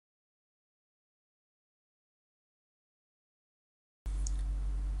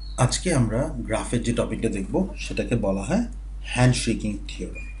আজকে আমরা গ্রাফের যে টপিকটা দেখব সেটাকে বলা হয় হ্যান্ডশেকিং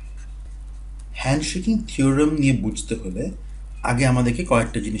থিওরেম। হ্যান্ডশেকিং থিওরেম নিয়ে বুঝতে হলে আগে আমাদেরকে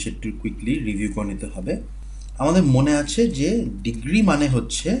কয়েকটা জিনিস একটু কুইকলি রিভিউ করে নিতে হবে। আমাদের মনে আছে যে ডিগ্রি মানে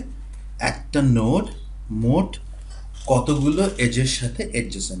হচ্ছে একটা নোড মোট কতগুলো এজের সাথে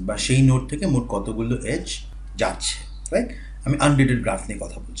এডজেসেন্ট, বা সেই নোড থেকে মোট কতগুলো এজ যাচ্ছে, রাইট? আমি আনডিরেটেড গ্রাফ নিয়ে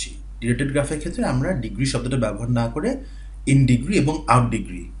কথা বলছি। ডিরেটেড গ্রাফের ক্ষেত্রে আমরা ডিগ্রি শব্দটা ব্যবহার না করে ইন ডিগ্রি এবং আউট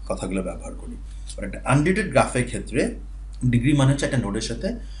ডিগ্রি কথাগুলো ব্যবহার করি। আর একটা আনডিরেটেড গ্রাফের ক্ষেত্রে ডিগ্রি মানে হচ্ছে একটা নোডের সাথে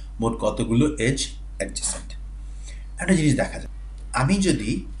মোট কতগুলো এজ অ্যাডজেসেন্ট। একটা জিনিস দেখা যায়, আমি যদি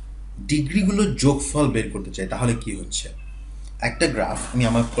ডিগ্রিগুলোর যোগফল বের করতে চাই তাহলে কি হচ্ছে? একটা গ্রাফ আমি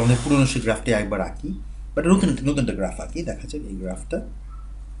আমার পুরোনো সেই গ্রাফটি একবার আঁকি, বাট নতুন একটা গ্রাফ আঁকি। দেখা যাক এই গ্রাফটা,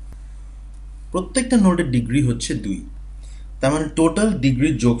 প্রত্যেকটা নোডের ডিগ্রি হচ্ছে 2, তার মানে টোটাল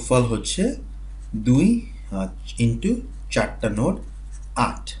ডিগ্রির যোগফল হচ্ছে 2 ইন্টু 4টা নোড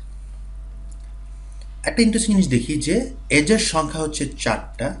 8। একটা ইন্টারেস্টিং জিনিস দেখি যে এজের সংখ্যা হচ্ছে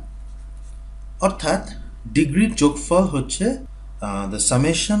 4টা, অর্থাৎ ডিগ্রির যোগফল হচ্ছে the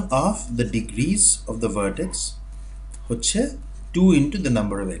summation of the degrees of the vertex হচ্ছে 2 into the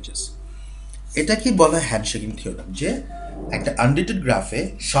number of edges. এটাকে বলা হয় হ্যান্ডশেকিং থিওরেম, যে একটা আনডিরেটেড গ্রাফে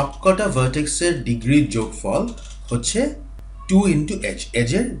সবকটা ভার্টেক্সের ডিগ্রির যোগফল হচ্ছে 2 ইন্টু এজ,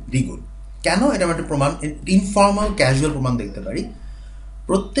 এজের দ্বিগুণ। কেন? এটা আমরা একটা প্রমাণ, ইনফর্মাল ক্যাজুয়াল প্রমাণ দেখতে পারি।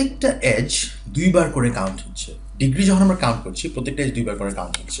 প্রত্যেকটা এজ 2বার করে কাউন্ট হচ্ছে। ডিগ্রি যখন আমরা কাউন্ট করছি প্রত্যেকটা এজ 2বার করে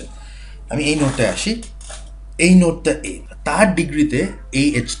কাউন্ট হচ্ছে। আমি এই নোটটায় আসি, এই নোটটা এ, তার ডিগ্রিতে এই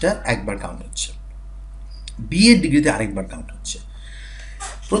এজটা একবার কাউন্ট হচ্ছে, বি এর ডিগ্রিতে আরেকবার কাউন্ট হচ্ছে।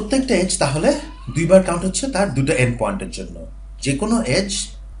 প্রত্যেকটা এজ তাহলে 2বার কাউন্ট হচ্ছে তার দুটো এন্ড পয়েন্টের জন্য। যে কোনো এজ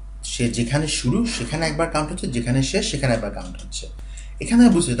সে যেখানে শুরু সেখানে একবার কাউন্ট হচ্ছে, যেখানে শেষ সেখানে একবার কাউন্ট হচ্ছে। এখানে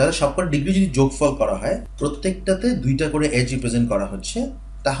বুঝতে তাহলে সবকটা ডিগ্রি যদি যোগফল করা হয়, প্রত্যেকটাতে 2টা করে এজ রিপ্রেজেন্ট করা হচ্ছে,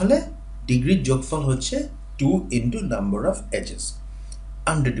 তাহলে ডিগ্রির যোগফল হচ্ছে 2 ইন্টু নাম্বার অফ এজেস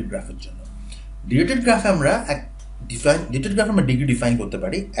আনডিরেটেড গ্রাফের জন্য। ডিরেটেড গ্রাফে আমরা ডিরেটেড গ্রাফে আমরা ডিগ্রি ডিফাইন করতে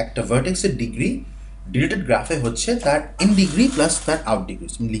পারি। একটা ভার্টেক্সের ডিগ্রি ডিরেটেড গ্রাফে হচ্ছে তার ইন ডিগ্রি প্লাস তার আউট ডিগ্রি।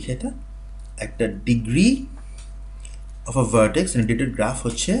 তুমি লিখে এটা, একটা degree of a vertex in ডিরেটেড graph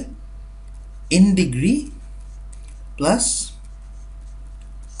হচ্ছে in degree plus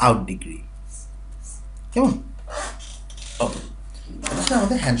out degree. কেমন? ওকে, এটা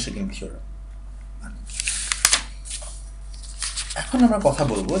আমাদের হ্যান্ডশেকিং থিওরেম। এখন আমরা কথা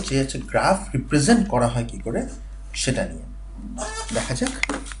বলবো যে হচ্ছে গ্রাফ রিপ্রেজেন্ট করা হয় কি করে সেটা নিয়ে। দেখা যাক।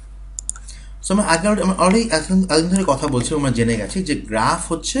 সো আমরা অলরেডি এতদিন ধরে কথা বলছি, আমরা জেনে গেছি যে গ্রাফ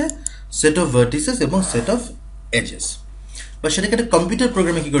হচ্ছে সেট অফ ভার্টিসেস এবং সেট অফ এজেস। বা সেটাকে একটা কম্পিউটার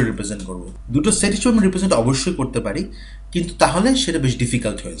প্রোগ্রামে কী করে রিপ্রেজেন্ট করবো? দুটো সেট হিসেবে আমরা রিপ্রেজেন্ট অবশ্যই করতে পারি, কিন্তু তাহলে সেটা বেশ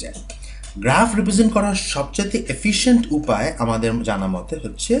ডিফিকাল্ট হয়ে যায়। গ্রাফ রিপ্রেজেন্ট করার সবচেয়ে এফিশিয়েন্ট উপায় আমাদের জানা মতে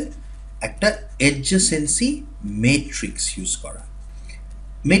হচ্ছে একটা এডজেসেন্সি ম্যাট্রিক্স ইউজ করা।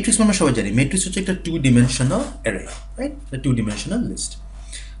 ম্যাট্রিক্স আমরা সবাই জানি, ম্যাট্রিক্স হচ্ছে একটা 2 dimensional array, right? 2 dimensional list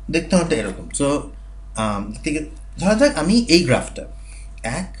দেখতে হয়তো এরকম। সো ধরা যাক আমি এই গ্রাফটা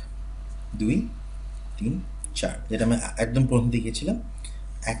 1 2 3 4, যেটা আমি একদম প্রথম দেখিয়েছিলাম,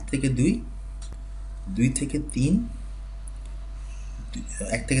 1 থেকে 2 2 থেকে 3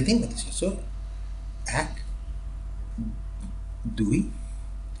 1 থেকে 3। সো 1 2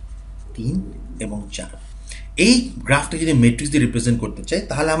 3 এবং 4। এই গ্রাফটা যদি ম্যাট্রিক্স দিয়ে রিপ্রেজেন্ট করতে চাই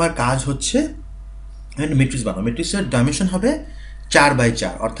তাহলে আমার কাজ হচ্ছে ম্যাট্রিক্স বানাবো। ম্যাট্রিক্সের ডাইমেনশন হবে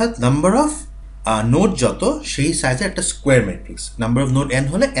 4x4, অর্থাৎ নাম্বার অফ নোড যত সেই সাইজের একটা square matrix. Number of node n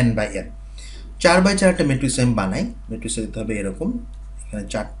হলে n/n। 4x4 একটা ম্যাট্রিক্স আমি বানাই। ম্যাট্রিক্সে দিতে হবে এরকম, এখানে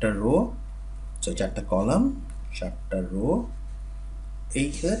 4টা রো, 4টা কলাম, 4টা রো, এই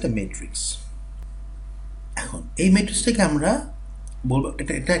একটা ম্যাট্রিক্স। এখন এই ম্যাট্রিক্সটাকে আমরা বলবো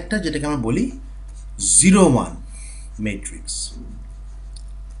এটা একটা, যেটাকে আমরা বলি 0 1 ম্যাট্রিক্স।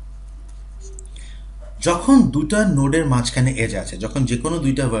 যখন দুটা নোডের মাঝখানে এজ আছে, যখন যে কোনো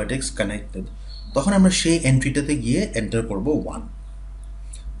দুইটা ভার্টেক্স কানেক্টেড, তখন আমরা সেই এন্ট্রিটাতে গিয়ে এন্টার করব 1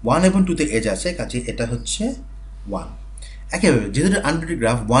 1 এবং 2তে এজ আছে, কাজে এটা হচ্ছে 1। একেবারে যেহেতু আনডিরেটেড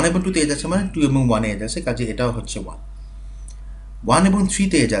গ্রাফ 1 এবং 2তে এজ আছে মানে 2 এবং 1 এজ আছে, কাজে এটাও হচ্ছে 1 1 এবং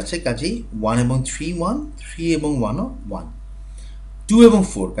 3তে এজ আছে, কাজেই 1 এবং 3 1, 3 এবং 1ও 1 2 এবং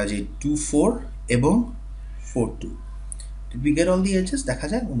 4, কাজেই 2 4 এবং 4 2। Did we get all the edges? দেখা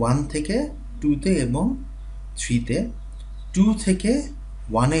যায় 1 থেকে 2তে এবং 3তে, 2 থেকে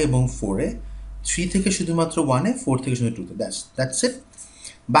 1-এ এবং 4-এ, 3 থেকে শুধুমাত্র 1-এ, 4 থেকে শুধু 2-তে। That's it.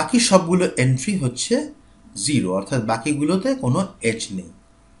 বাকি সবগুলো এন্ট্রি হচ্ছে 0, অর্থাৎ বাকিগুলোতে কোনো এজ নেই।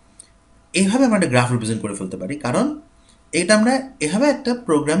 এইভাবে আমরা একটা গ্রাফ রিপ্রেজেন্ট করে ফেলতে পারি, কারণ এটা আমরা এভাবে একটা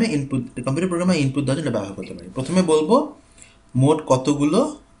প্রোগ্রামে ইনপুট, কম্পিউটার প্রোগ্রামে ইনপুট দেওয়ার জন্য ব্যবহার করতে পারি। প্রথমে বলবো মোট কতগুলো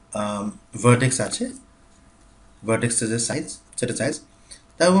ভার্টেক্স আছে, ভার্টেক্সের যে সাইজ সেটা সাইজ,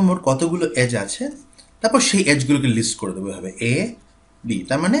 তারপর মোট কতগুলো এজ আছে, তারপর সেই এজগুলোকে লিস্ট করে দেবো এভাবে এ বি।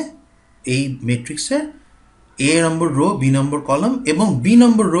 তার মানে এই ম্যাট্রিক্সের এ নম্বর রো বি নম্বর কলাম এবং বি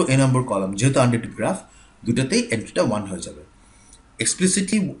নম্বর রো এ নম্বর কলাম, যেহেতু আনডেটেড গ্রাফ, দুটোতেই এন্ট্রিটা 1 হয়ে যাবে।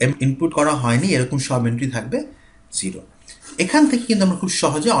 এক্সপ্লিসিটলি ইনপুট করা হয়নি এরকম সব এন্ট্রি থাকবে 0। এখান থেকে কিন্তু আমরা খুব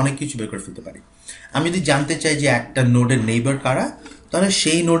সহজে অনেক কিছু বের করে ফেলতে পারি। আমি যদি জানতে চাই যে একটা নোডের নেইবার কারা, তাহলে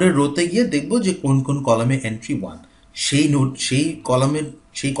সেই নোডের রোতে গিয়ে দেখবো যে কোন কোন কলামে এন্ট্রি 1, সেই নোড সেই কলামের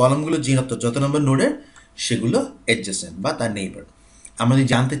সেই কলামগুলো যে যত নম্বর নোডের সেগুলো অ্যাডজেসেন্ট বা তার নেইবার। আমরা যদি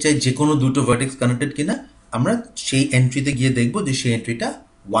জানতে চাই যে কোনো দুটো ভার্টেক্স কানেক্টেড কিনা, আমরা সেই এন্ট্রিতে গিয়ে দেখবো যে সেই এন্ট্রিটা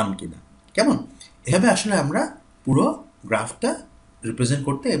 1 কিনা। কেমন? এভাবে আসলে আমরা পুরো গ্রাফটা রিপ্রেজেন্ট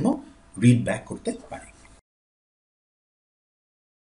করতে এবং রিড ব্যাক করতে পারি।